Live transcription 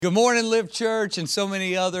Good morning, Live Church, and so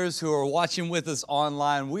many others who are watching with us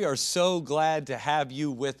online. We are so glad to have you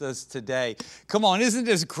with us today. Come on, isn't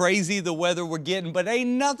this crazy, the weather we're getting? But ain't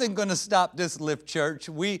nothing going to stop this Live Church.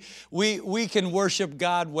 We can worship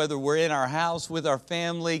God whether we're in our house with our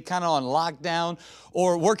family, kind of on lockdown,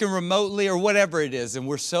 or working remotely, or whatever it is. And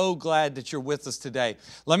we're so glad that you're with us today.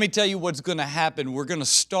 Let me tell you what's going to happen. We're going to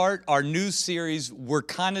start our new series, We're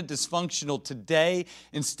Kind of Dysfunctional, today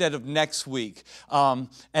instead of next week.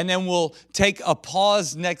 And then we'll take a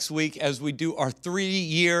pause next week as we do our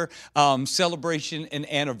 3-year celebration and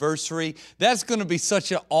anniversary. That's going to be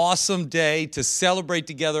such an awesome day to celebrate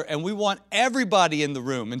together, and we want everybody in the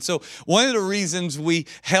room. And so one of the reasons we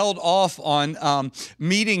held off on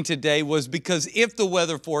meeting today was because if the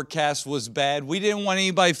weather forecast was bad, we didn't want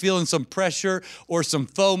anybody feeling some pressure or some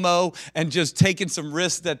FOMO and just taking some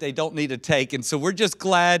risks that they don't need to take. And so we're just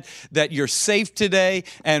glad that you're safe today,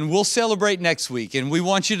 and we'll celebrate next week. And we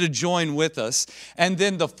want you to join with us. And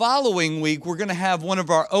then the following week, we're going to have one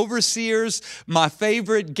of our overseers, my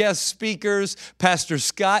favorite guest speakers, Pastor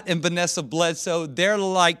Scott and Vanessa Bledsoe.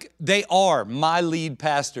 They are my lead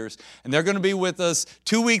pastors, and they're going to be with us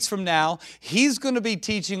 2 weeks from now. He's going to be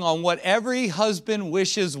teaching on what every husband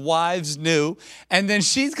wishes wives knew, and then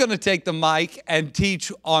she's going to take the mic and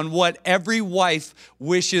teach on what every wife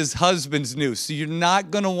wishes husbands knew. So you're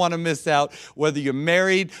not going to want to miss out, whether you're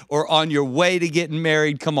married or on your way to getting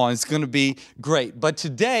married. Come on, it's going to be great. But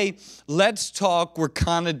today, let's talk, we're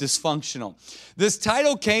kind of dysfunctional. This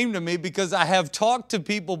title came to me because I have talked to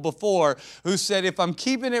people before who said, if I'm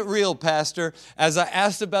keeping it real, Pastor, as I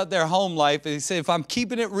asked about their home life, they said, if I'm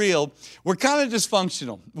keeping it real, we're kind of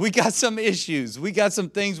dysfunctional. We got some issues. We got some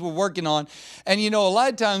things we're working on. And you know, a lot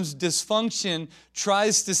of times dysfunction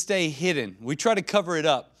tries to stay hidden. We try to cover it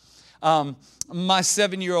up. My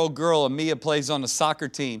 7-year-old girl, Amia, plays on a soccer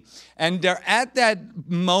team. And they're at that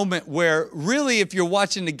moment where really, if you're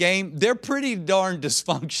watching the game, they're pretty darn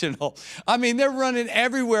dysfunctional. I mean, they're running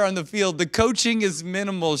everywhere on the field. The coaching is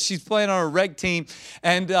minimal. She's playing on a rec team.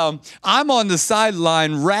 And I'm on the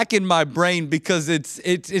sideline racking my brain because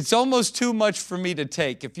it's almost too much for me to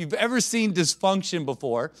take. If you've ever seen dysfunction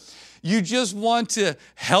before, you just want to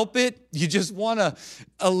help it. You just want to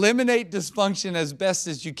eliminate dysfunction as best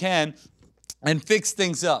as you can and fix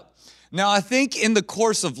things up. Now, I think in the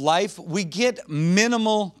course of life, we get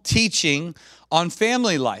minimal teaching on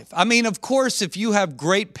family life. I mean, of course, if you have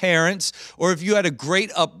great parents or if you had a great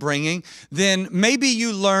upbringing, then maybe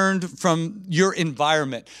you learned from your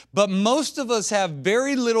environment. But most of us have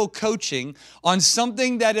very little coaching on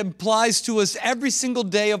something that applies to us every single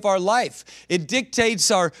day of our life. It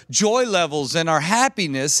dictates our joy levels and our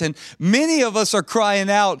happiness. And many of us are crying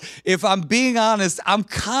out, if I'm being honest, I'm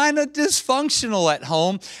kind of dysfunctional at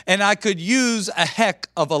home and I could use a heck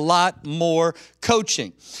of a lot more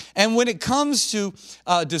coaching. And when it comes to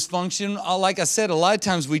dysfunction, like I said, a lot of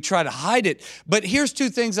times we try to hide it. But here's 2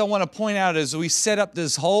 things I want to point out as we set up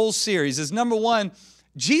this whole series. Is number one,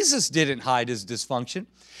 Jesus didn't hide his dysfunction.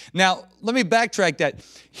 Now, let me backtrack that.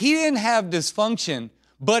 He didn't have dysfunction,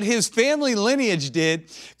 but his family lineage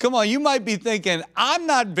did. Come on, you might be thinking, I'm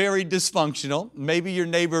not very dysfunctional. Maybe your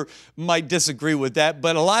neighbor might disagree with that,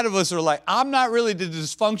 but a lot of us are like, I'm not really the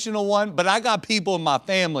dysfunctional one, but I got people in my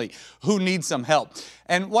family who need some help.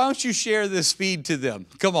 And why don't you share this feed to them?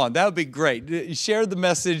 Come on, that would be great. Share the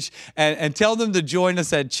message and tell them to join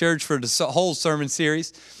us at church for the whole sermon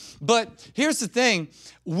series. But here's the thing.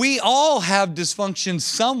 We all have dysfunction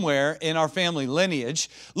somewhere in our family lineage.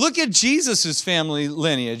 Look at Jesus' family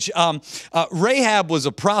lineage. Rahab was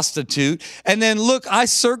a prostitute. And then look, I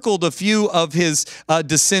circled a few of his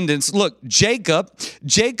descendants. Look, Jacob,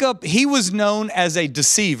 he was known as a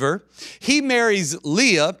deceiver. He marries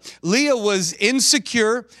Leah. Leah was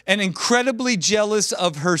insecure and incredibly jealous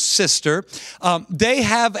of her sister. They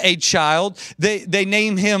have a child. They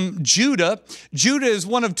name him Judah. Judah is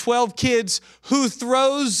one of 12 kids who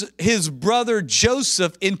throws his brother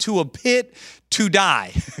Joseph into a pit to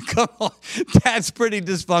die. Come on, that's pretty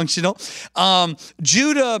dysfunctional.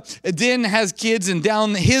 Judah then has kids, and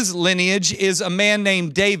down his lineage is a man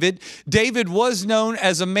named David. David was known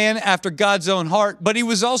as a man after God's own heart, but he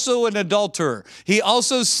was also an adulterer. He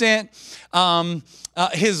also sent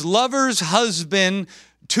his lover's husband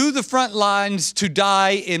to the front lines to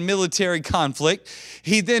die in military conflict.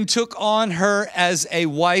 He then took on her as a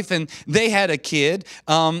wife, and they had a kid.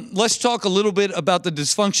 Let's talk a little bit about the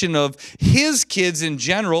dysfunction of his kids in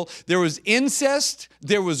general. There was incest,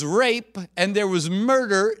 there was rape, and there was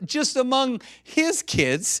murder just among his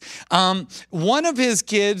kids. One of his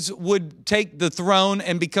kids would take the throne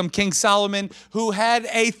and become King Solomon, who had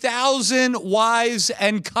 1,000 wives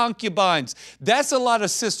and concubines. That's a lot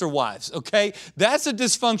of sister wives, okay? That's a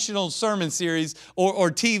dysfunctional sermon series or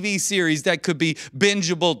TV series that could be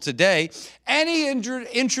bingeable today. And he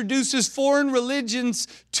introduces foreign religions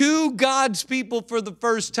to God's people for the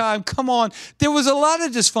first time. Come on, there was a lot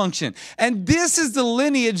of dysfunction. And this is the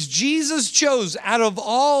lineage Jesus chose out of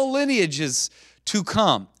all lineages to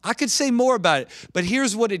come. I could say more about it, but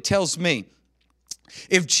here's what it tells me.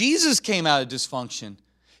 If Jesus came out of dysfunction,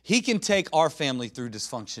 he can take our family through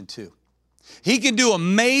dysfunction too. He can do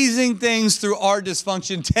amazing things through our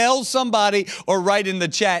dysfunction. Tell somebody or write in the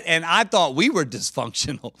chat, and I thought we were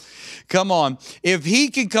dysfunctional. Come on. If he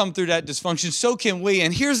can come through that dysfunction, so can we.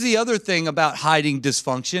 And here's the other thing about hiding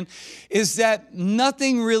dysfunction, is that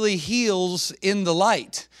nothing really heals in the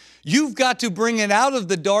light. You've got to bring it out of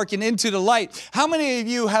the dark and into the light. How many of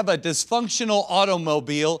you have a dysfunctional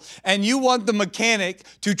automobile and you want the mechanic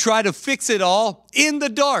to try to fix it all in the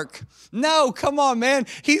dark? No, come on, man.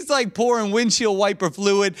 He's like pouring windshield wiper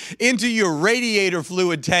fluid into your radiator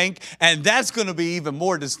fluid tank, and that's going to be even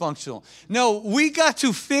more dysfunctional. No, we got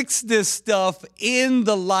to fix this stuff in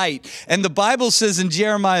the light. And the Bible says in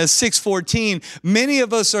Jeremiah 6:14, many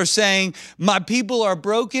of us are saying, my people are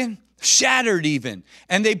broken, shattered even.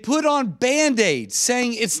 And they put on Band-Aids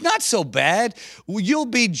saying, it's not so bad. You'll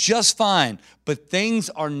be just fine. But things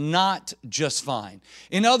are not just fine.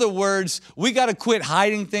 In other words, we got to quit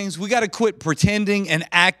hiding things. We got to quit pretending and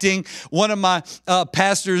acting. One of my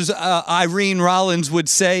pastors, Irene Rollins, would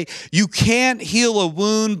say, you can't heal a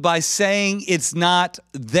wound by saying it's not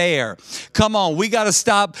there. Come on, we got to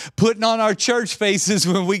stop putting on our church faces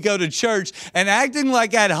when we go to church and acting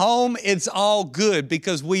like at home it's all good,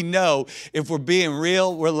 because we know if we're being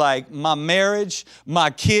real, we're like, my marriage,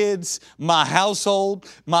 my kids, my household,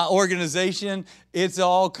 my organization, it's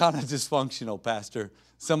all kind of dysfunctional, Pastor.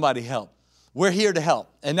 Somebody help. We're here to help.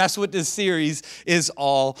 And that's what this series is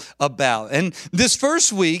all about. And this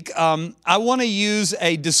first week, I want to use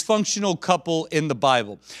a dysfunctional couple in the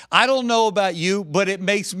Bible. I don't know about you, but it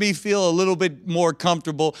makes me feel a little bit more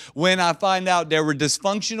comfortable when I find out there were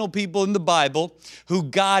dysfunctional people in the Bible who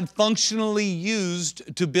God functionally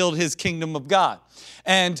used to build his kingdom of God.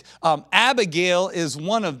 And Abigail is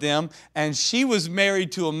one of them, and she was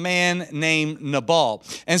married to a man named Nabal.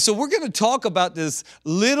 And so we're going to talk about this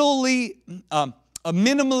a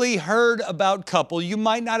minimally heard about couple. You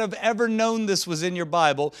might not have ever known this was in your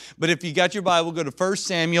Bible, but if you got your Bible, go to 1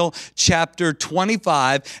 Samuel chapter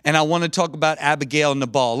 25, and I want to talk about Abigail and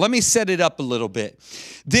Nabal. Let me set it up a little bit.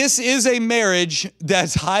 This is a marriage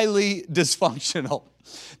that's highly dysfunctional.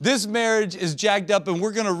 This marriage is jacked up, and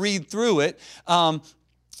we're going to read through it.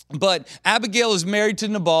 But Abigail is married to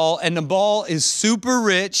Nabal, and Nabal is super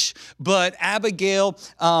rich, but Abigail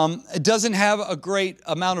doesn't have a great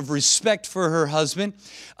amount of respect for her husband.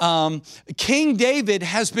 King David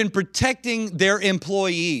has been protecting their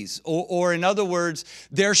employees, or in other words,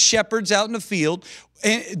 their shepherds out in the field.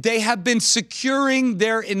 And they have been securing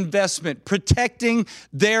their investment, protecting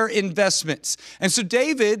their investments. And so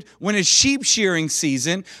David, when it's sheep shearing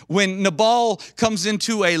season, when Nabal comes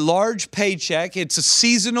into a large paycheck, it's a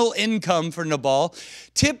seasonal income for Nabal.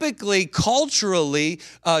 Typically, culturally,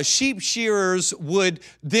 sheep shearers would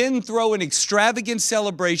then throw an extravagant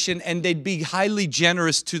celebration, and they'd be highly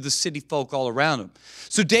generous to the city folk all around them.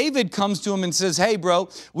 So David comes to him and says, hey, bro,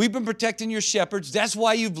 we've been protecting your shepherds. That's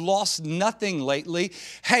why you've lost nothing lately.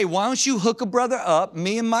 Hey, why don't you hook a brother up?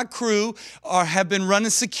 Me and my crew have been running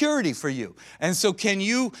security for you. And so can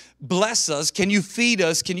you bless us? Can you feed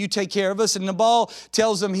us? Can you take care of us? And Nabal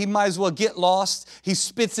tells them he might as well get lost. He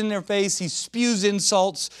spits in their face. He spews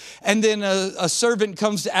insults. And then a servant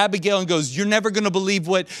comes to Abigail and goes, you're never going to believe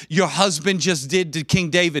what your husband just did to King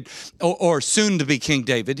David, or soon to be King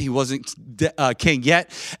David. He wasn't king yet.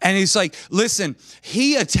 And he's like, listen,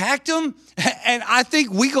 he attacked him, and I think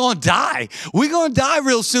we're going to die. We're going to die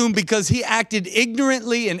real soon because he acted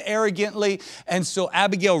ignorantly and arrogantly. And so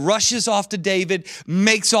Abigail rushes off to David,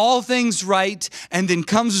 makes all things right, and then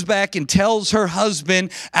comes back and tells her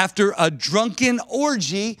husband after a drunken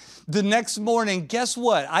orgy the next morning, guess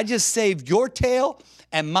what? I just saved your tail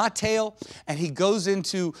and my tail. And he goes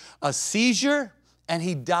into a seizure and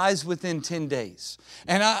he dies within 10 days.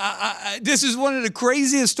 And this is one of the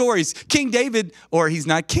craziest stories. King David, or he's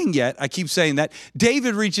not king yet, I keep saying that.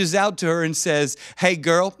 David reaches out to her and says, hey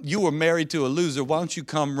girl, you were married to a loser. Why don't you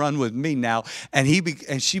come run with me now? And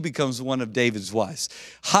she becomes one of David's wives.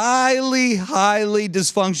 Highly, highly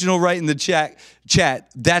dysfunctional, right in the chat.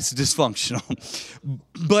 That's dysfunctional.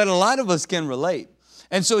 But a lot of us can relate.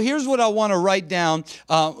 And so here's what I want to write down,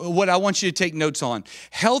 what I want you to take notes on.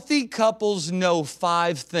 Healthy couples know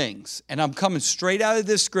 5 things. And I'm coming straight out of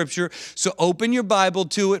this scripture. So open your Bible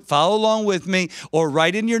to it, follow along with me, or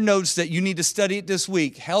write in your notes that you need to study it this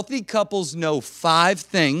week. Healthy couples know 5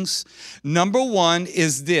 things. Number 1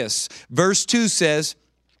 is this. Verse 2 says,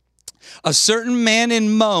 a certain man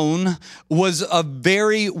in Mon was a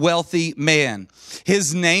very wealthy man.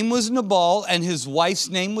 His name was Nabal and his wife's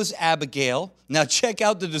name was Abigail. Now check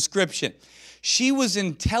out the description. She was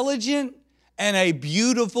intelligent and a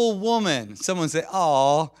beautiful woman. Someone say,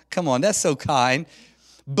 oh, come on, that's so kind.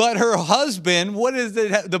 But her husband, what does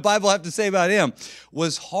the Bible have to say about him?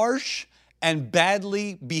 Was harsh and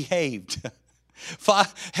badly behaved.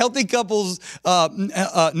 Healthy couples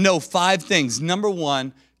know 5 things. Number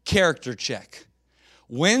 1, character check.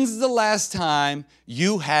 When's the last time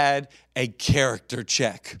you had a character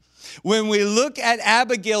check? When we look at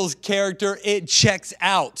Abigail's character, it checks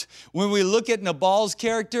out. When we look at Nabal's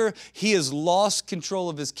character, he has lost control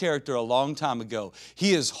of his character a long time ago.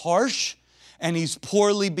 He is harsh and he's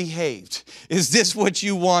poorly behaved. Is this what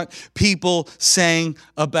you want people saying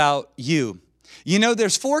about you? You know,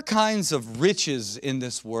 there's 4 kinds of riches in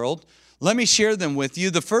this world. Let me share them with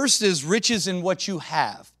you. The first is riches in what you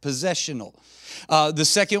have, possessional. The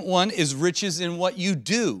second one is riches in what you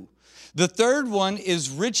do. The third one is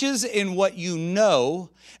riches in what you know.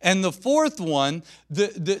 And the fourth one,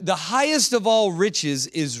 the highest of all riches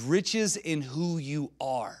is riches in who you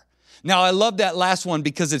are. Now, I love that last one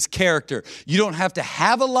because it's character. You don't have to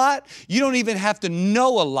have a lot. You don't even have to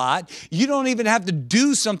know a lot. You don't even have to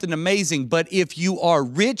do something amazing. But if you are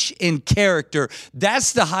rich in character,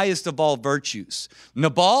 that's the highest of all virtues.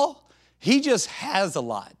 Nabal, he just has a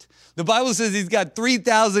lot. The Bible says he's got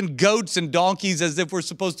 3,000 goats and donkeys, as if we're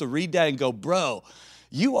supposed to read that and go, bro,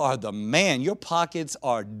 you are the man. Your pockets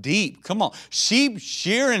are deep. Come on. Sheep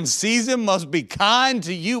shearing season must be kind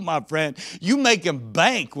to you, my friend. You making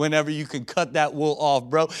bank whenever you can cut that wool off,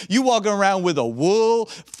 bro. You walking around with a wool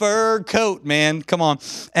fur coat, man. Come on.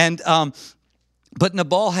 And but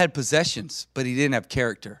Nabal had possessions, but he didn't have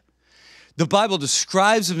character. The Bible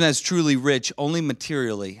describes him as truly rich only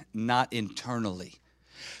materially, not internally.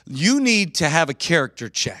 You need to have a character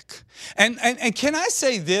check. And can I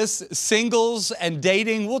say this, singles and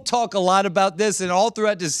dating, we'll talk a lot about this and all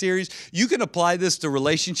throughout this series. You can apply this to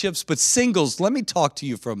relationships, but singles, let me talk to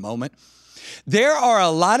you for a moment. There are a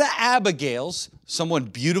lot of Abigails, someone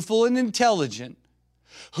beautiful and intelligent,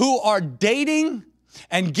 who are dating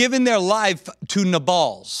and giving their life to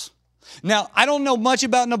Nabals. Now, I don't know much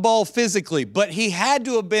about Nabal physically, but he had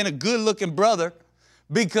to have been a good-looking brother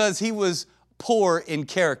because he was poor in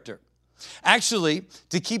character. Actually,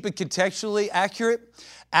 to keep it contextually accurate,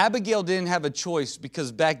 Abigail didn't have a choice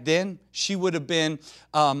because back then she would have been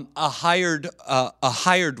a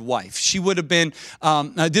hired wife. She would have been,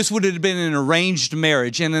 this would have been an arranged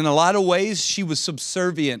marriage. And in a lot of ways, she was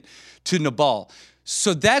subservient to Nabal.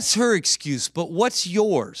 So that's her excuse. But what's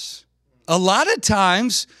yours? A lot of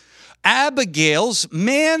times, Abigail's,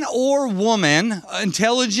 man or woman,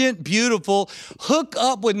 intelligent, beautiful, hook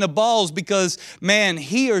up with Nabal's because, man,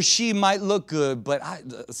 he or she might look good, but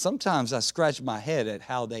sometimes I scratch my head at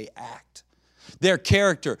how they act, their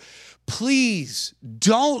character. Please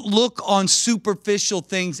don't look on superficial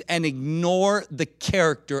things and ignore the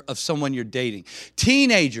character of someone you're dating.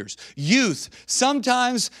 Teenagers, youth,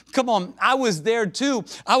 sometimes, come on, I was there too.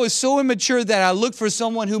 I was so immature that I looked for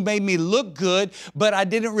someone who made me look good, but I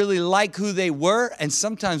didn't really like who they were. And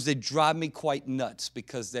sometimes they drive me quite nuts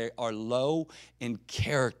because they are low in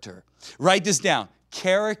character. Write this down.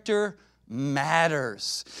 Character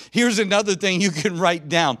matters. Here's another thing you can write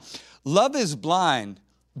down. Love is blind,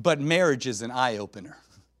 but marriage is an eye-opener.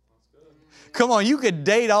 Come on, you could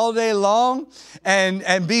date all day long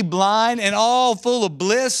and be blind and all full of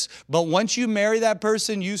bliss, but once you marry that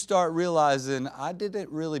person, you start realizing, I didn't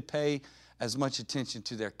really pay as much attention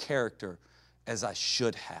to their character as I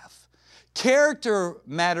should have. Character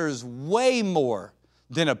matters way more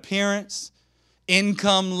than appearance,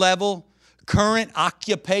 income level, current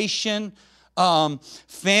occupation,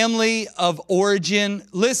 family of origin.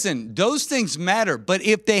 Listen, those things matter, but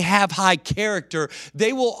if they have high character,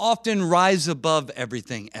 they will often rise above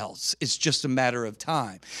everything else. It's just a matter of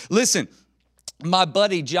time. Listen, My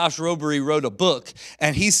buddy Josh Robery wrote a book,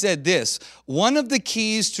 and he said this: one of the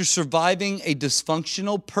keys to surviving a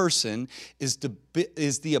dysfunctional person is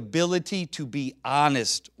the ability to be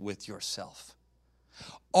honest with yourself.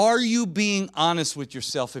 Are you being honest with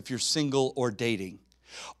yourself if you're single or dating?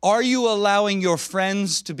 Are you allowing your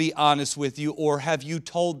friends to be honest with you, or have you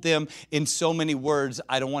told them in so many words,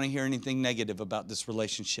 I don't want to hear anything negative about this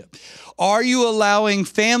relationship? Are you allowing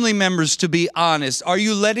family members to be honest? Are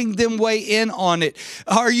you letting them weigh in on it?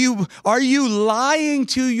 Are you lying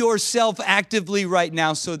to yourself actively right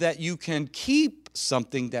now so that you can keep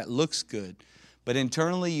something that looks good, but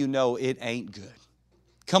internally you know it ain't good?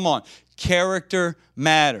 Come on. Character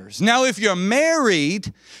matters. Now, if you're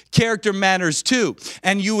married, character matters too.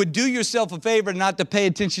 And you would do yourself a favor not to pay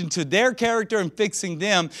attention to their character and fixing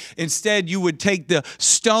them. Instead, you would take the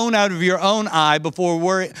stone out of your own eye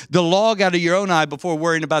the log out of your own eye before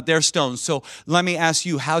worrying about their stones. So let me ask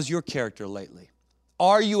you, how's your character lately?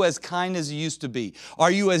 Are you as kind as you used to be? Are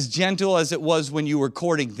you as gentle as it was when you were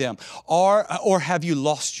courting them? Or have you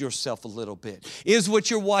lost yourself a little bit? Is what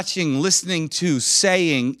you're watching, listening to,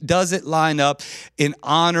 saying, does it line up in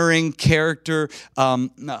honoring character,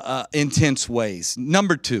 intense ways?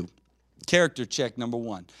 Number 2, character check number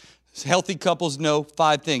 1. Healthy couples know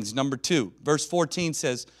 5 things. Number 2, verse 14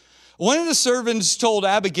 says, one of the servants told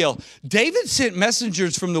Abigail, David sent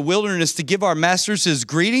messengers from the wilderness to give our masters his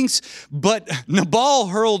greetings, but Nabal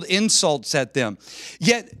hurled insults at them.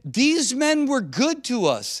 Yet these men were good to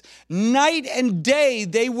us. Night and day,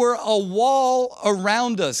 they were a wall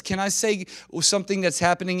around us. Can I say something that's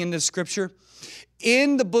happening in the scripture?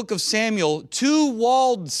 In the book of Samuel, 2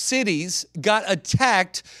 walled cities got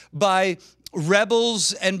attacked by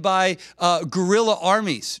rebels and by guerrilla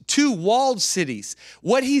armies, 2 walled cities.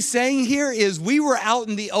 What he's saying here is we were out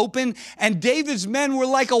in the open and David's men were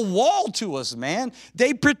like a wall to us, man.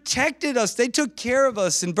 They protected us. They took care of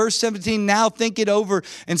us. In verse 17, now think it over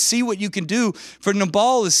and see what you can do. For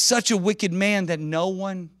Nabal is such a wicked man that no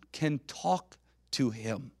one can talk to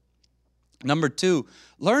him. Number 2,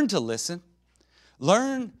 learn to listen.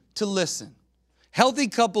 Learn to listen. Healthy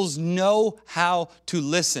couples know how to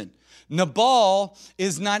listen. Nabal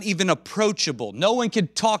is not even approachable. No one can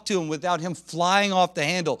talk to him without him flying off the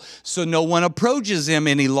handle. So no one approaches him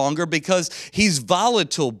any longer because he's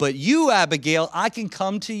volatile. But you, Abigail, I can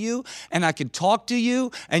come to you and I can talk to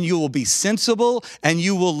you and you will be sensible and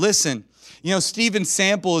you will listen. You know, Stephen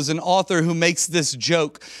Sample is an author who makes this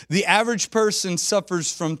joke. The average person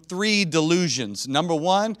suffers from 3 delusions. Number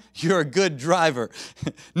 1, you're a good driver.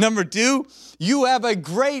 Number 2, you have a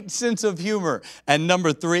great sense of humor. And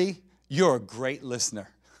number 3, you're a great listener.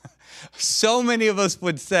 So many of us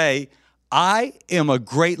would say, I am a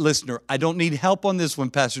great listener. I don't need help on this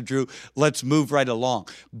one, Pastor Drew. Let's move right along.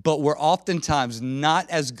 But we're oftentimes not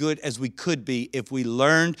as good as we could be if we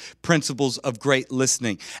learned principles of great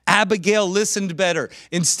listening. Abigail listened better.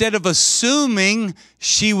 Instead of assuming,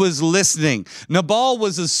 she was listening. Nabal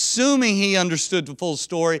was assuming he understood the full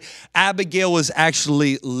story. Abigail was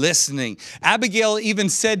actually listening. Abigail even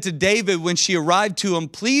said to David when she arrived to him,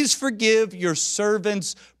 please forgive your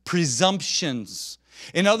servant's presumptions.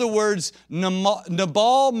 In other words,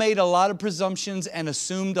 Nabal made a lot of presumptions and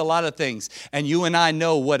assumed a lot of things. And you and I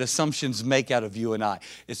know what assumptions make out of you and I.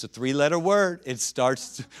 It's a 3-letter word. It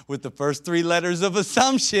starts with the first 3 letters of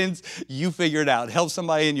assumptions. You figure it out. Help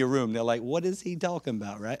somebody in your room. They're like, what is he talking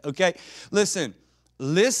about, right? Okay, listen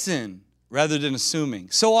rather than assuming.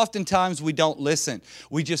 So oftentimes we don't listen.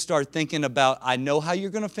 We just start thinking about, I know how you're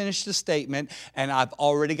going to finish the statement, and I've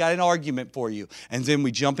already got an argument for you. And then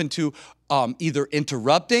we jump into either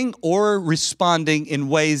interrupting or responding in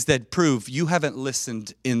ways that prove you haven't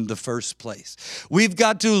listened in the first place. We've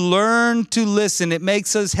got to learn to listen. It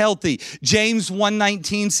makes us healthy. James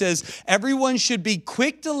 1:19 says, everyone should be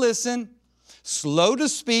quick to listen, slow to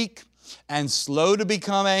speak, and slow to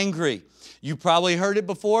become angry. You probably heard it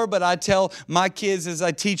before, but I tell my kids as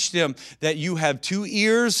I teach them that you have 2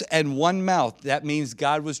 ears and 1 mouth. That means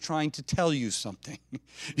God was trying to tell you something.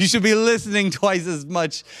 You should be listening twice as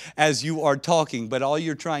much as you are talking, but all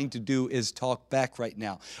you're trying to do is talk back right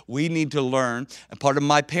now. We need to learn, and part of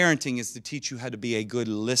my parenting is to teach you how to be a good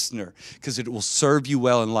listener because it will serve you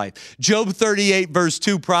well in life. Job 38 verse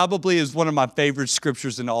 2 probably is one of my favorite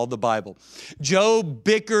scriptures in all the Bible. Job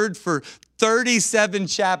bickered for 37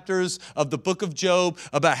 chapters of the book of Job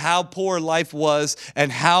about how poor life was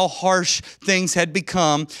and how harsh things had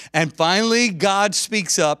become. And finally, God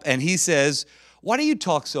speaks up and he says, why do you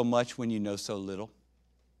talk so much when you know so little?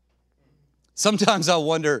 Sometimes I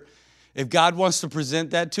wonder if God wants to present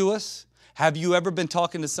that to us. Have you ever been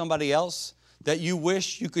talking to somebody else that you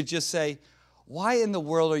wish you could just say, Why in the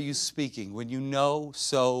world are you speaking when you know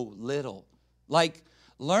so little? Like,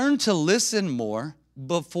 learn to listen more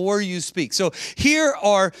before you speak. So here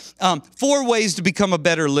are 4 ways to become a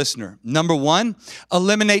better listener. Number 1,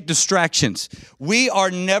 eliminate distractions. We are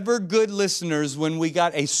never good listeners when we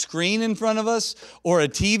got a screen in front of us or a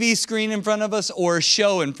TV screen in front of us or a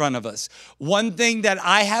show in front of us. One thing that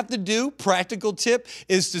I have to do, practical tip,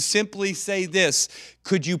 is to simply say this: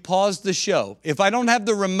 could you pause the show? If I don't have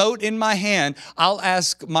the remote in my hand, I'll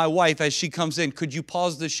ask my wife as she comes in, could you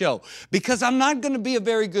pause the show? Because I'm not going to be a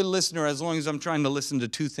very good listener as long as I'm trying to listen to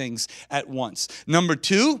 2 things at once. Number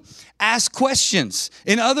 2, ask questions.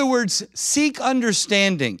 In other words, seek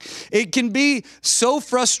understanding. It can be so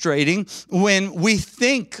frustrating when we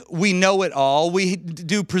think we know it all. We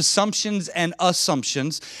do presumptions and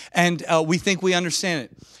assumptions, and we think we understand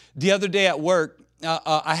it. The other day at work,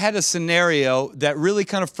 I had a scenario that really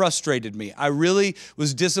kind of frustrated me. I really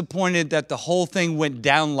was disappointed that the whole thing went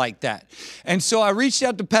down like that. And so I reached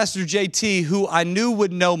out to Pastor JT, who I knew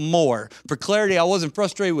would know more. For clarity, I wasn't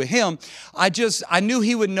frustrated with him. I knew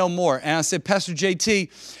he would know more. And I said, Pastor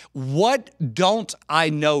JT, what don't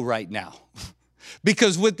I know right now?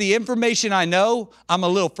 Because with the information I know, I'm a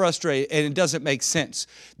little frustrated and it doesn't make sense.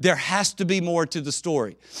 There has to be more to the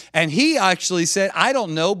story. And he actually said, I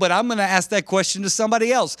don't know, but I'm going to ask that question to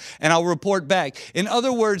somebody else and I'll report back. In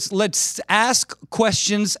other words, let's ask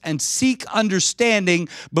questions and seek understanding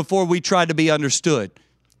before we try to be understood.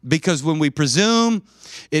 Because when we presume,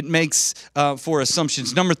 it makes for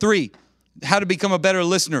assumptions. Number 3, how to become a better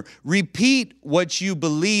listener. Repeat what you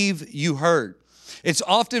believe you heard. It's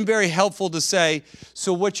often very helpful to say,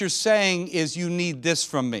 so what you're saying is you need this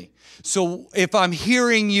from me. So if I'm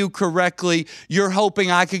hearing you correctly, you're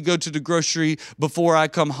hoping I could go to the grocery before I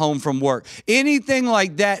come home from work. Anything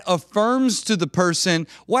like that affirms to the person,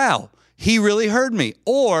 wow, he really heard me.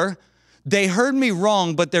 Or they heard me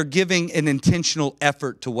wrong, but they're giving an intentional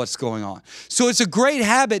effort to what's going on. So it's a great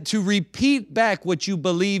habit to repeat back what you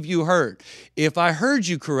believe you heard. If I heard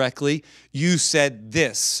you correctly, you said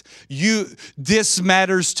this. This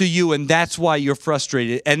matters to you, and that's why you're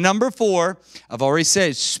frustrated. And number 4, I've already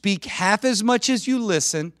said, speak half as much as you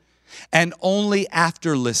listen and only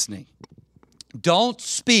after listening. Don't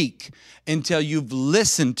speak until you've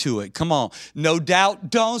listened to it. Come on. No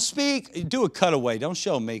doubt, don't speak. Do a cutaway. Don't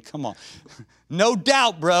show me. Come on. No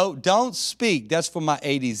doubt, bro. Don't speak. That's for my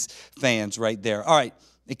 80s fans right there. All right.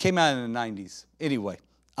 It came out in the 90s. Anyway,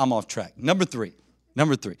 I'm off track. Number 3.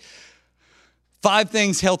 5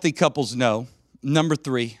 things healthy couples know. Number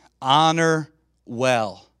 3, honor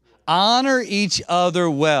well. Honor each other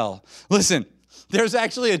well. Listen. There's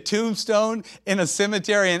actually a tombstone in a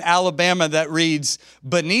cemetery in Alabama that reads,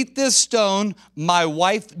 beneath this stone, my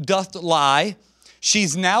wife doth lie.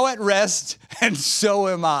 She's now at rest, and so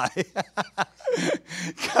am I.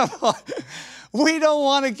 Come on. We don't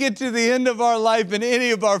want to get to the end of our life and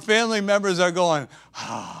any of our family members are going,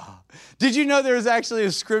 ah. Did you know there's actually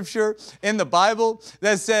a scripture in the Bible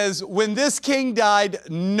that says, when this king died,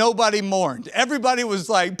 nobody mourned. Everybody was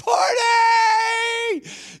like, party!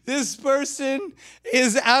 This person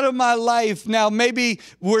is out of my life. Now, maybe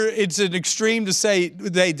it's an extreme to say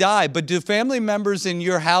they die, but do family members in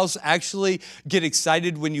your house actually get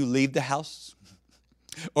excited when you leave the house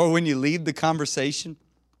or when you leave the conversation?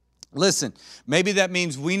 Listen, maybe that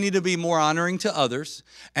means we need to be more honoring to others.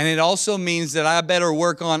 And it also means that I better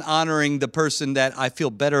work on honoring the person that I feel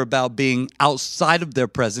better about being outside of their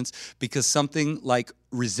presence, because something like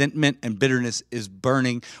resentment and bitterness is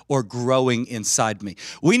burning or growing inside me.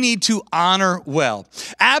 We need to honor well.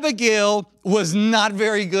 Abigail was not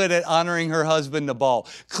very good at honoring her husband Nabal.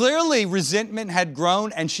 Clearly, resentment had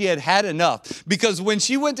grown and she had had enough, because when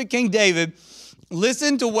she went to King David,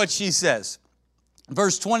 listen to what she says.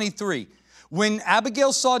 Verse 23, when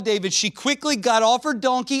Abigail saw David, she quickly got off her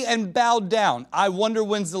donkey and bowed down. I wonder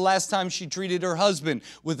when's the last time she treated her husband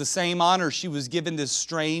with the same honor she was given this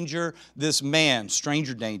stranger, this man,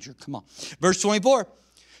 stranger danger. Come on. Verse 24,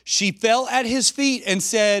 she fell at his feet and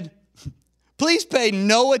said, please pay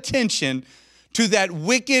no attention to that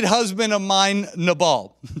wicked husband of mine,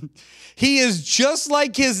 Nabal. He is just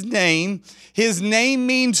like his name. His name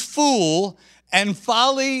means fool, and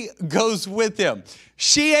folly goes with him.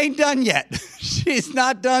 She ain't done yet. She's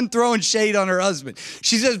not done throwing shade on her husband.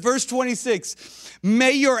 She says, verse 26,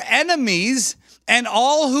 may your enemies and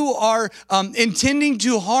all who are intending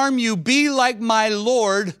to harm you be like my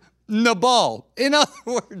lord Nabal. In other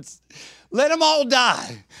words, let them all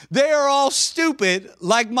die. They are all stupid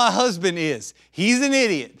like my husband is. He's an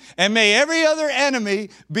idiot. And may every other enemy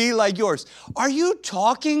be like yours. Are you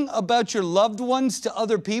talking about your loved ones to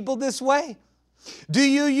other people this way? Do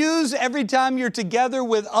you use every time you're together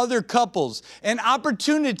with other couples an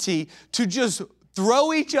opportunity to just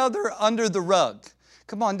throw each other under the rug?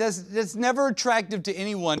 Come on, that's never attractive to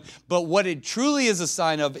anyone, but what it truly is a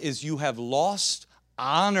sign of is you have lost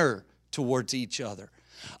honor towards each other.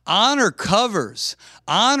 Honor covers,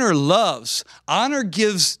 honor loves, honor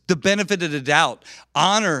gives the benefit of the doubt,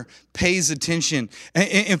 honor pays attention.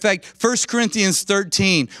 In fact, 1 Corinthians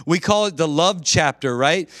 13, we call it the love chapter,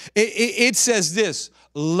 right? It says this: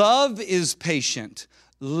 love is patient,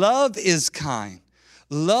 love is kind,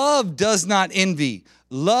 love does not envy,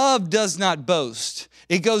 love does not boast.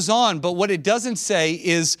 It goes on, but what it doesn't say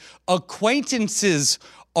is acquaintances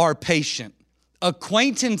are patient,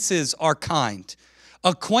 acquaintances are kind.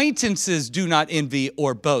 Acquaintances do not envy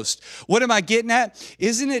or boast. What am I getting at?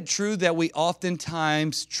 Isn't it true that we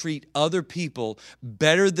oftentimes treat other people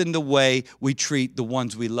better than the way we treat the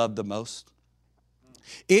ones we love the most?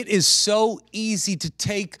 It is so easy to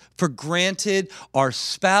take for granted our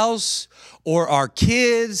spouse or our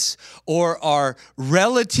kids or our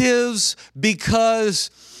relatives because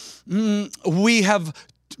we're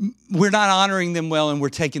not honoring them well and we're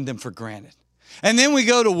taking them for granted. And then we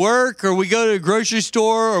go to work or we go to a grocery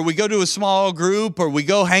store or we go to a small group or we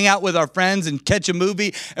go hang out with our friends and catch a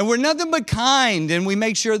movie and we're nothing but kind and we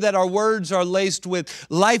make sure that our words are laced with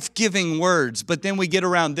life-giving words. But then we get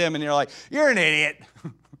around them and they're like, you're an idiot.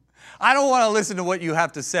 I don't want to listen to what you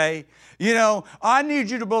have to say. You know, I need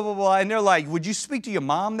you to blah, blah, blah. And they're like, would you speak to your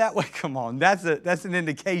mom that way? Come on, that's an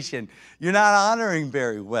indication. You're not honoring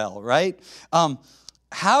very well, right?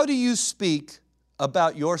 How do you speak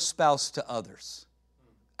about your spouse to others?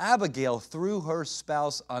 Abigail threw her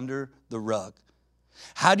spouse under the rug.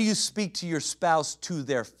 How do you speak to your spouse to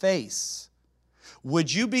their face?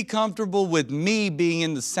 Would you be comfortable with me being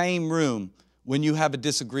in the same room when you have a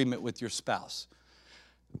disagreement with your spouse?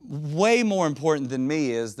 Way more important than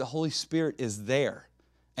me is the Holy Spirit is there,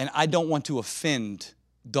 and I don't want to offend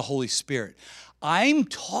the Holy Spirit. I'm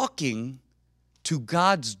talking to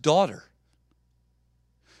God's daughter.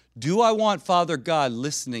 Do I want Father God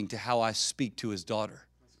listening to how I speak to his daughter?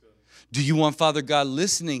 Do you want Father God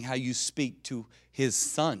listening how you speak to his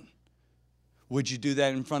son? Would you do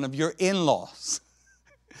that in front of your in-laws?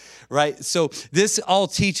 Right? So this all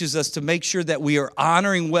teaches us to make sure that we are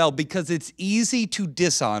honoring well because it's easy to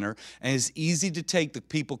dishonor and it's easy to take the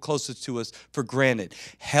people closest to us for granted.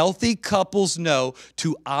 Healthy couples know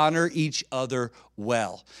to honor each other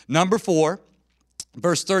well. Number 4.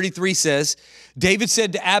 Verse 33 says, David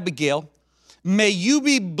said to Abigail, may you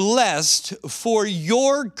be blessed for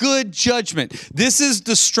your good judgment. This is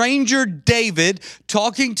the stranger David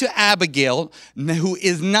talking to Abigail, who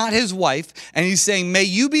is not his wife. And he's saying, may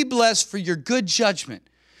you be blessed for your good judgment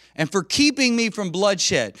and for keeping me from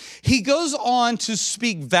bloodshed. He goes on to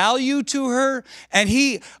speak value to her, and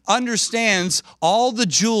he understands all the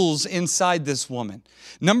jewels inside this woman.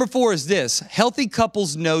 Number 4 is this: healthy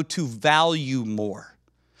couples know to value more.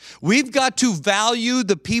 We've got to value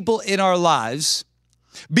the people in our lives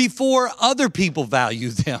before other people value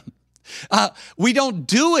them. We don't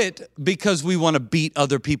do it because we want to beat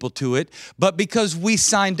other people to it, but because we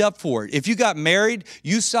signed up for it. If you got married,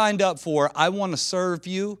 you signed up for, I want to serve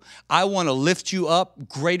you. I want to lift you up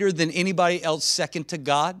greater than anybody else second to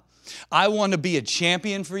God. I want to be a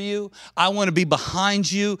champion for you. I want to be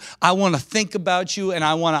behind you. I want to think about you, and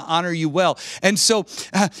I want to honor you well. And so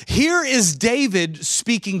here is David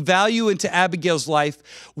speaking value into Abigail's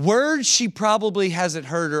life, words she probably hasn't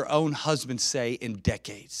heard her own husband say in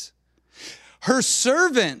decades. Her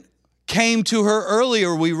servant came to her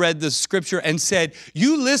earlier, we read the scripture, and said,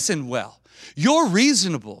 you listen well. You're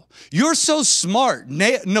reasonable. You're so smart.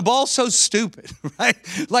 Nabal's so stupid, right?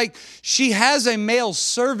 Like she has a male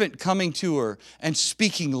servant coming to her and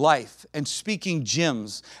speaking life and speaking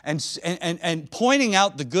gems and pointing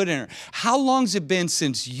out the good in her. How long's it been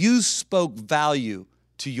since you spoke value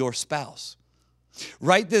to your spouse?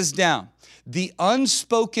 Write this down. The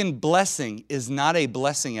unspoken blessing is not a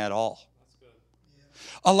blessing at all.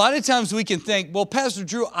 A lot of times we can think, well, Pastor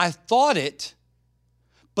Drew, I thought it.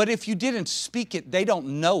 But if you didn't speak it, they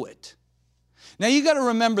don't know it. Now you got to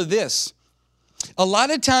remember this. A lot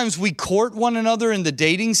of times we court one another in the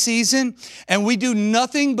dating season and we do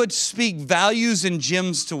nothing but speak values and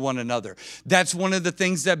gems to one another. That's one of the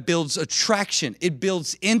things that builds attraction. It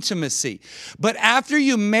builds intimacy. But after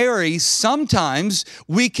you marry, sometimes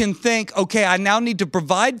we can think, okay, I now need to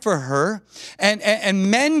provide for her. And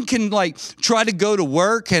men can like try to go to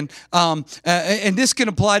work and this can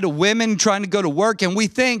apply to women trying to go to work. And we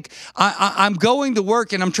think I'm going to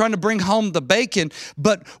work and I'm trying to bring home the bacon.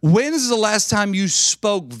 But when is the last time time you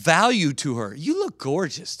spoke value to her. You look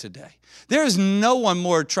gorgeous today. There is no one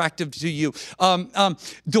more attractive to you.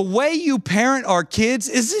 The way you parent our kids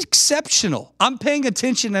is exceptional. I'm paying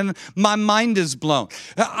attention and my mind is blown.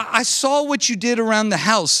 I saw what you did around the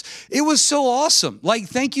house. It was so awesome. Like,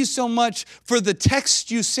 thank you so much for the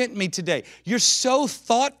text you sent me today. You're so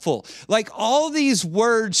thoughtful. Like, all these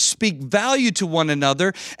words speak value to one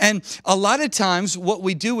another. And a lot of times what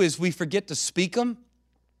we do is we forget to speak them.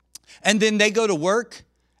 And then they go to work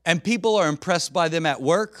and people are impressed by them at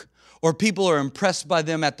work. Or people are impressed by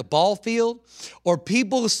them at the ball field, or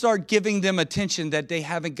people start giving them attention that they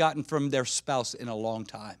haven't gotten from their spouse in a long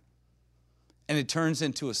time. And it turns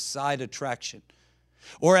into a side attraction.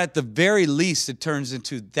 Or at the very least, it turns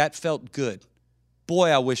into, that felt good. Boy,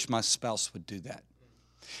 I wish my spouse would do that.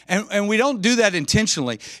 And we don't do that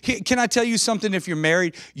intentionally. Can I tell you something? If you're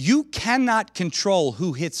married, you cannot control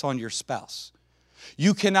who hits on your spouse.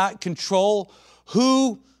 You cannot control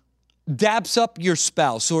who daps up your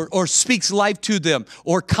spouse or speaks life to them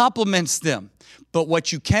or compliments them. But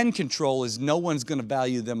what you can control is no one's going to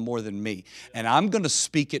value them more than me. And I'm going to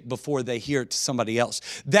speak it before they hear it to somebody else.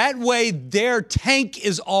 That way, their tank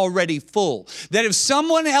is already full. That if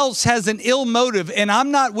someone else has an ill motive and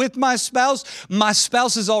I'm not with my spouse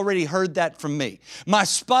has already heard that from me. My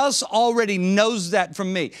spouse already knows that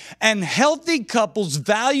from me. And healthy couples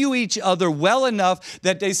value each other well enough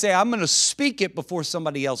that they say, I'm going to speak it before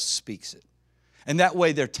somebody else speaks it. And that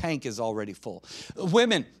way, their tank is already full.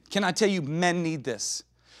 Women, can I tell you, men need this.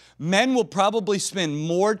 Men will probably spend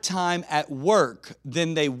more time at work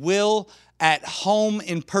than they will at home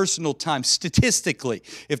in personal time, statistically.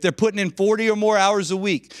 If they're putting in 40 or more hours a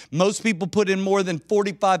week, most people put in more than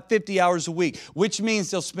 45, 50 hours a week, which means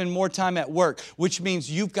they'll spend more time at work, which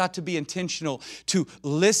means you've got to be intentional to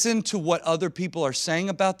listen to what other people are saying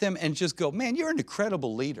about them and just go, man, you're an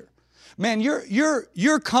incredible leader. Man,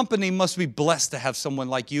 your company must be blessed to have someone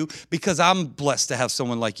like you because I'm blessed to have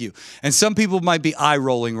someone like you. And some people might be eye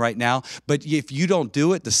rolling right now, but if you don't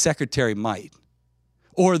do it, the secretary might,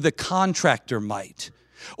 or the contractor might,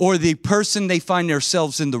 or the person they find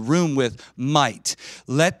themselves in the room with might.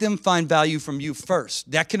 Let them find value from you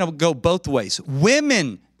first. That can go both ways.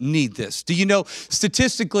 Women need this. Do you know,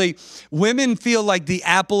 statistically, women feel like the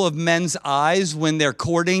apple of men's eyes when they're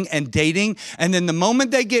courting and dating. And then the moment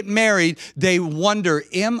they get married, they wonder,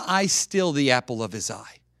 am I still the apple of his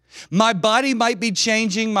eye? My body might be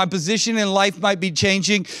changing. My position in life might be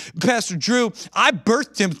changing. Pastor Drew, I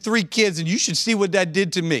birthed him 3 kids, and you should see what that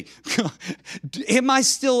did to me. Am I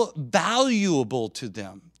still valuable to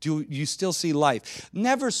them? Do you still see life?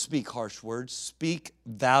 Never speak harsh words. Speak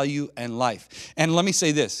value and life. And let me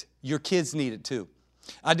say this, your kids need it too.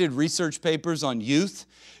 I did research papers on youth.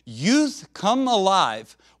 Youth come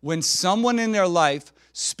alive when someone in their life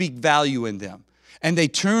speak value in them. And they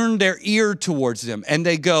turn their ear towards them and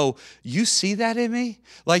they go, you see that in me?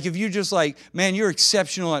 Like if you're just like, man, you're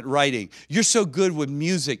exceptional at writing. You're so good with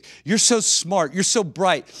music. You're so smart. You're so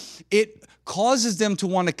bright. It causes them to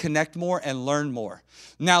want to connect more and learn more.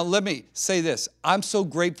 Now, let me say this. I'm so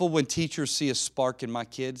grateful when teachers see a spark in my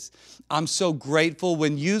kids. I'm so grateful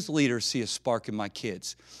when youth leaders see a spark in my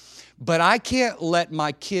kids. But I can't let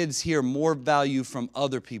my kids hear more value from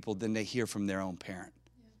other people than they hear from their own parent.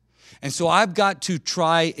 And so I've got to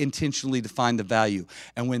try intentionally to find the value.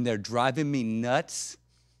 And when they're driving me nuts,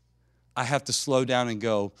 I have to slow down and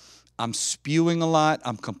go, I'm spewing a lot,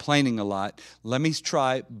 I'm complaining a lot. Let me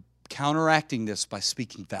try counteracting this by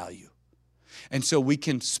speaking value. And so we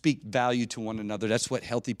can speak value to one another. That's what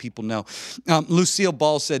healthy people know. Lucille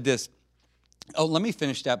Ball said this. Oh, let me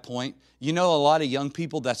finish that point. You know, a lot of young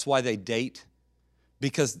people, that's why they date,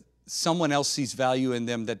 because someone else sees value in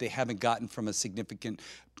them that they haven't gotten from a significant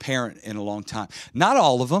parent in a long time. Not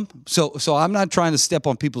all of them. So I'm not trying to step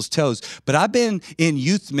on people's toes, but I've been in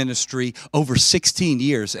youth ministry over 16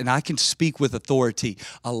 years, and I can speak with authority.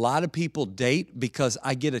 A lot of people date because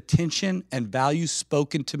I get attention and value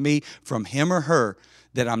spoken to me from him or her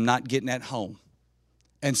that I'm not getting at home.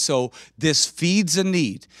 And so this feeds a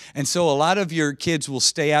need. And so a lot of your kids will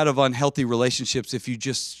stay out of unhealthy relationships if you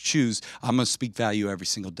just choose, I'm going to speak value every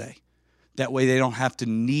single day. That way they don't have to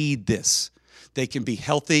need this. They can be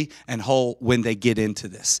healthy and whole when they get into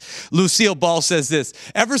this. Lucille Ball says this,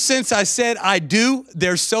 ever since I said I do,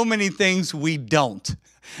 there's so many things we don't.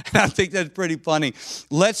 And I think that's pretty funny.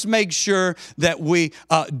 Let's make sure that we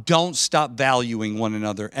don't stop valuing one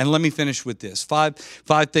another. And let me finish with this. Five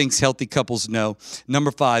things healthy couples know. Number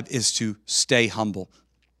 5 is to stay humble.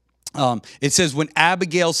 It says when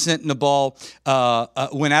Abigail sent Nabal,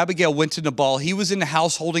 when Abigail went to Nabal, he was in the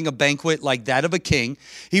house holding a banquet like that of a king.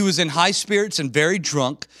 He was in high spirits and very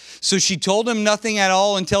drunk. So she told him nothing at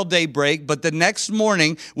all until daybreak. But the next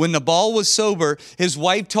morning, when Nabal was sober, his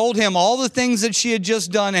wife told him all the things that she had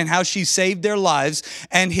just done and how she saved their lives.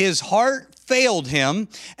 And his heart failed him,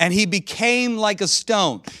 and he became like a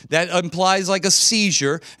stone. That implies like a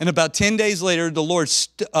seizure. And about 10 days later, the Lord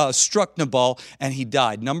struck Nabal, and he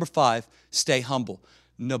died. Number 5, stay humble.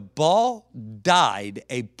 Nabal died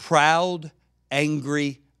a proud,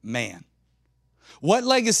 angry man. What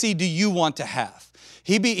legacy do you want to have?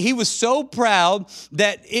 He was so proud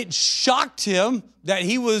that it shocked him that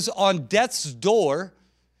he was on death's door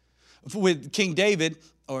with King David,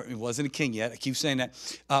 or he wasn't a king yet, I keep saying that,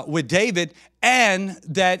 with David, and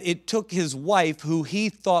that it took his wife, who he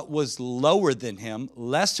thought was lower than him,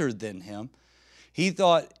 lesser than him. He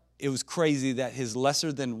thought it was crazy that his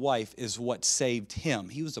lesser than wife is what saved him.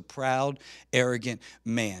 He was a proud, arrogant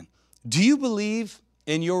man. Do you believe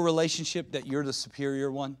in your relationship that you're the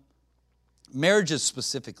superior one? Marriages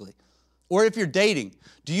specifically. Or if you're dating,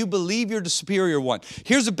 do you believe you're the superior one?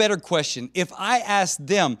 Here's a better question. If I asked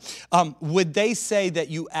them, would they say that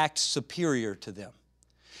you act superior to them?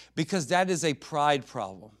 Because that is a pride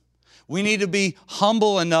problem. We need to be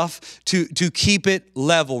humble enough to keep it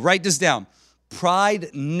level. Write this down.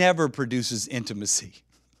 Pride never produces intimacy.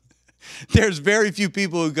 There's very few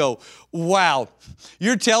people who go, wow,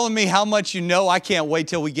 you're telling me how much you know? I can't wait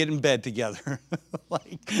till we get in bed together.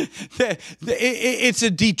 It's a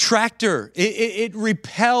detractor. It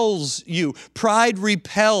repels you. Pride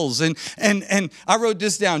repels. And I wrote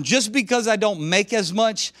this down. Just because I don't make as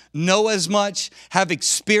much, know as much, have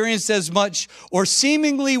experienced as much, or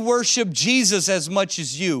seemingly worship Jesus as much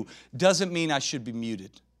as you, doesn't mean I should be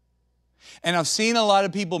muted. And I've seen a lot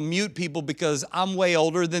of people mute people because I'm way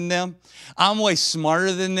older than them. I'm way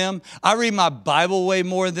smarter than them. I read my Bible way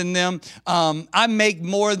more than them. I make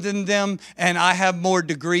more than them, and I have more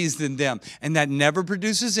degrees than them. And that never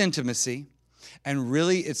produces intimacy. And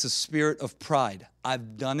really, it's a spirit of pride.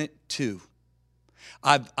 I've done it too.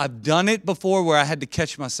 I've done it before where I had to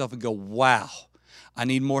catch myself and go, wow. I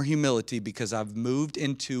need more humility because I've moved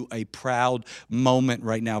into a proud moment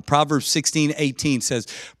right now. Proverbs 16:18 says,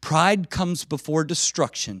 pride comes before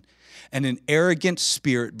destruction and an arrogant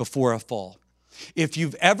spirit before a fall. If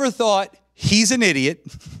you've ever thought he's an idiot,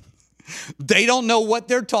 they don't know what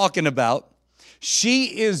they're talking about,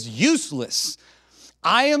 she is useless,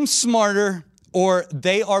 I am smarter, or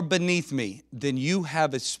they are beneath me, then you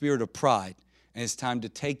have a spirit of pride. And it's time to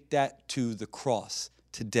take that to the cross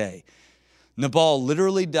today. Nabal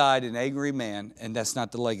literally died an angry man, and that's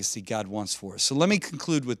not the legacy God wants for us. So let me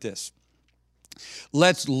conclude with this.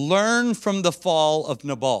 Let's learn from the fall of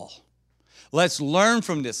Nabal. Let's learn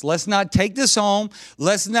from this. Let's not take this home.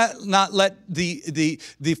 Let's not let the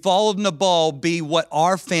fall of Nabal be what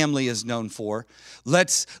our family is known for.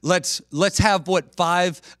 Let's have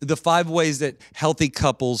the 5 ways that healthy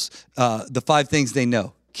couples, the 5 things they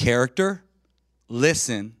know: character,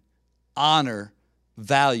 listen, honor,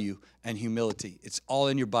 value, and humility. It's all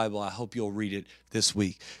in your Bible. I hope you'll read it this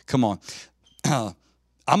week. Come on. I'm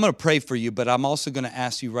going to pray for you, but I'm also going to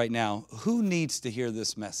ask you right now, who needs to hear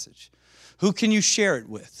this message? Who can you share it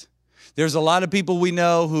with? There's a lot of people we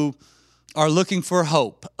know who are looking for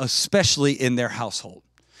hope, especially in their household.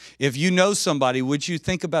 If you know somebody, would you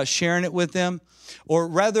think about sharing it with them? Or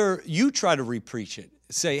rather, you try to re-preach it.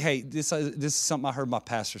 Say, hey, this is something I heard my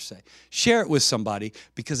pastor say. Share it with somebody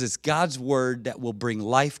because it's God's word that will bring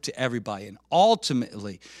life to everybody. And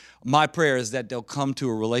ultimately, my prayer is that they'll come to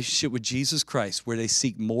a relationship with Jesus Christ where they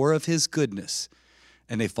seek more of his goodness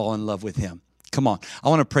and they fall in love with him. Come on. I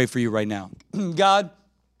want to pray for you right now. God,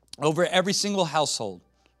 over every single household,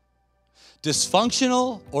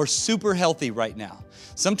 dysfunctional or super healthy right now.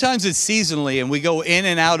 Sometimes it's seasonally and we go in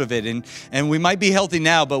and out of it, and we might be healthy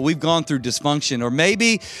now, but we've gone through dysfunction. Or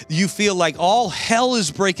maybe you feel like all hell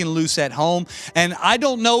is breaking loose at home and I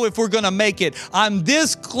don't know if we're going to make it. I'm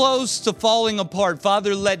this close to falling apart.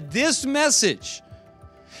 Father, let this message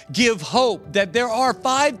give hope that there are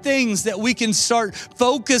 5 things that we can start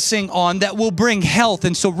focusing on that will bring health.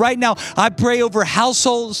 And so right now, I pray over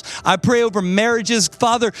households. I pray over marriages.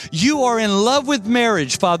 Father, you are in love with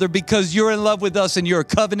marriage, Father, because you're in love with us and you're a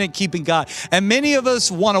covenant-keeping God. And many of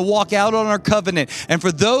us want to walk out on our covenant. And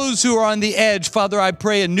for those who are on the edge, Father, I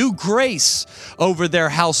pray a new grace over their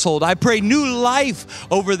household. I pray new life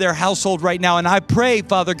over their household right now. And I pray,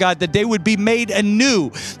 Father God, that they would be made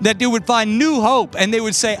anew, that they would find new hope, and they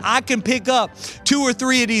would say, I can pick up 2 or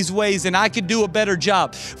 3 of these ways and I can do a better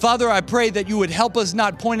job. Father, I pray that you would help us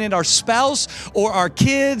not point at our spouse or our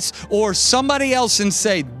kids or somebody else and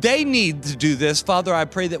say they need to do this. Father, I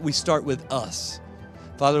pray that we start with us.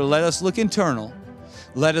 Father, let us look internal.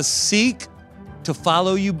 Let us seek to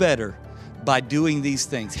follow you better by doing these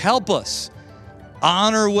things. Help us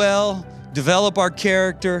honor well, develop our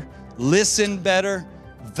character, listen better,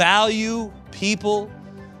 value people,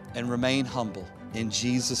 and remain humble. In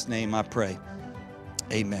Jesus' name I pray.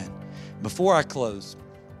 Amen. Before I close,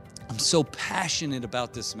 I'm so passionate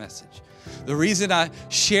about this message. The reason I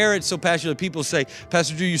share it so passionately, people say,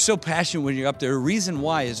 Pastor Drew, you're so passionate when you're up there. The reason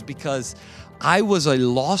why is because I was a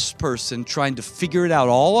lost person trying to figure it out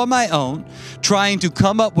all on my own, trying to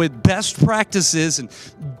come up with best practices and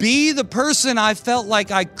be the person I felt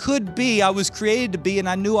like I could be, I was created to be, and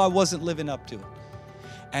I knew I wasn't living up to it.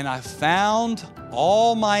 And I found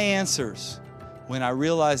all my answers when I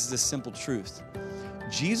realized this simple truth.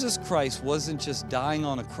 Jesus Christ wasn't just dying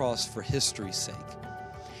on a cross for history's sake.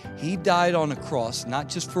 He died on a cross not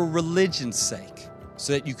just for religion's sake,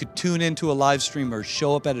 so that you could tune into a live stream or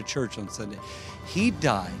show up at a church on Sunday. He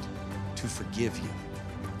died to forgive you.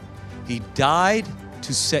 He died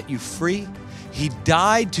to set you free. He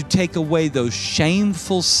died to take away those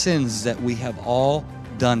shameful sins that we have all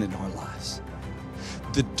done in our lives.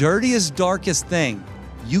 The dirtiest, darkest thing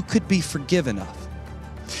you could be forgiven of.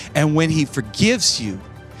 And when he forgives you,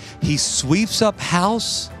 he sweeps up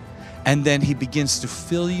house, and then he begins to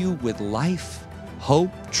fill you with life,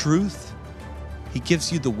 hope, truth. He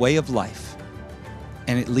gives you the way of life,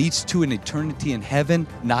 and it leads to an eternity in heaven,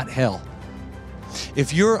 not hell.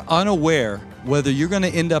 If you're unaware whether you're going to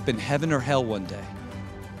end up in heaven or hell one day,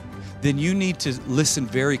 then you need to listen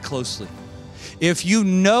very closely. If you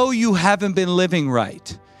know you haven't been living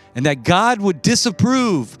right and that God would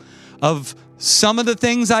disapprove of some of the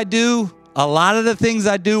things I do, a lot of the things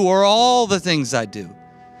I do, or all the things I do,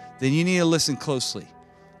 then you need to listen closely.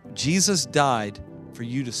 Jesus died for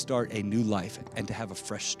you to start a new life and to have a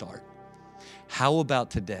fresh start. How about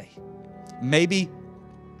today? Maybe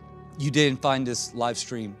you didn't find this live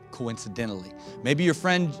stream coincidentally. Maybe your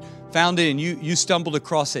friend found it and you stumbled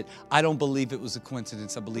across it. I don't believe it was a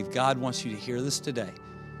coincidence. I believe God wants you to hear this today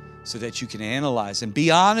so that you can analyze and be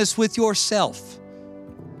honest with yourself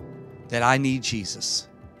that I need Jesus.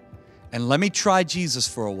 And let me try Jesus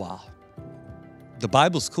for a while. The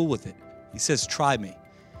Bible's cool with it. He says, try me.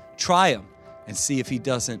 Try him and see if he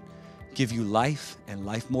doesn't give you life and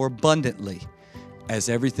life more abundantly as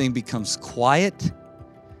everything becomes quiet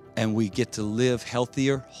and we get to live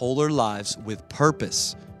healthier, wholer lives with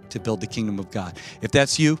purpose to build the kingdom of God. If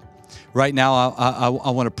that's you, right now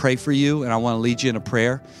I want to pray for you and I want to lead you in a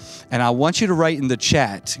prayer. And I want you to write in the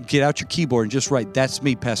chat, get out your keyboard and just write, that's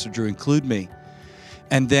me, Pastor Drew, include me.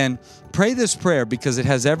 And then pray this prayer because it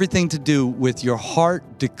has everything to do with your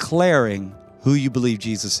heart declaring who you believe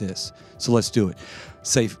Jesus is. So let's do it.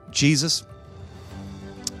 Say, Jesus,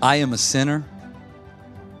 I am a sinner.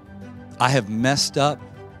 I have messed up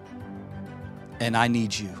and I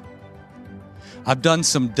need you. I've done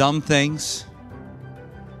some dumb things,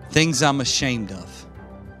 things I'm ashamed of,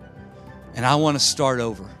 and I want to start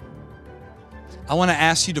over. I want to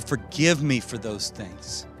ask you to forgive me for those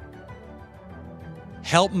things.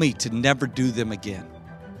 Help me to never do them again.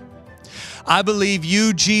 I believe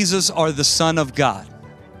you, Jesus, are the Son of God.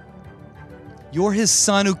 You're his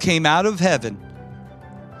Son who came out of heaven.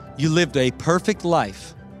 You lived a perfect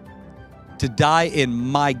life to die in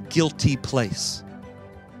my guilty place.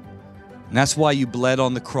 And that's why you bled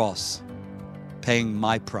on the cross, paying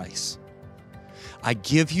my price. I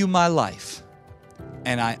give you my life,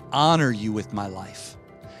 and I honor you with my life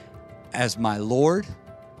as my Lord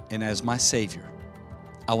and as my Savior.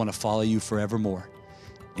 I want to follow you forevermore.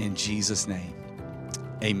 In Jesus' name,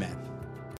 amen.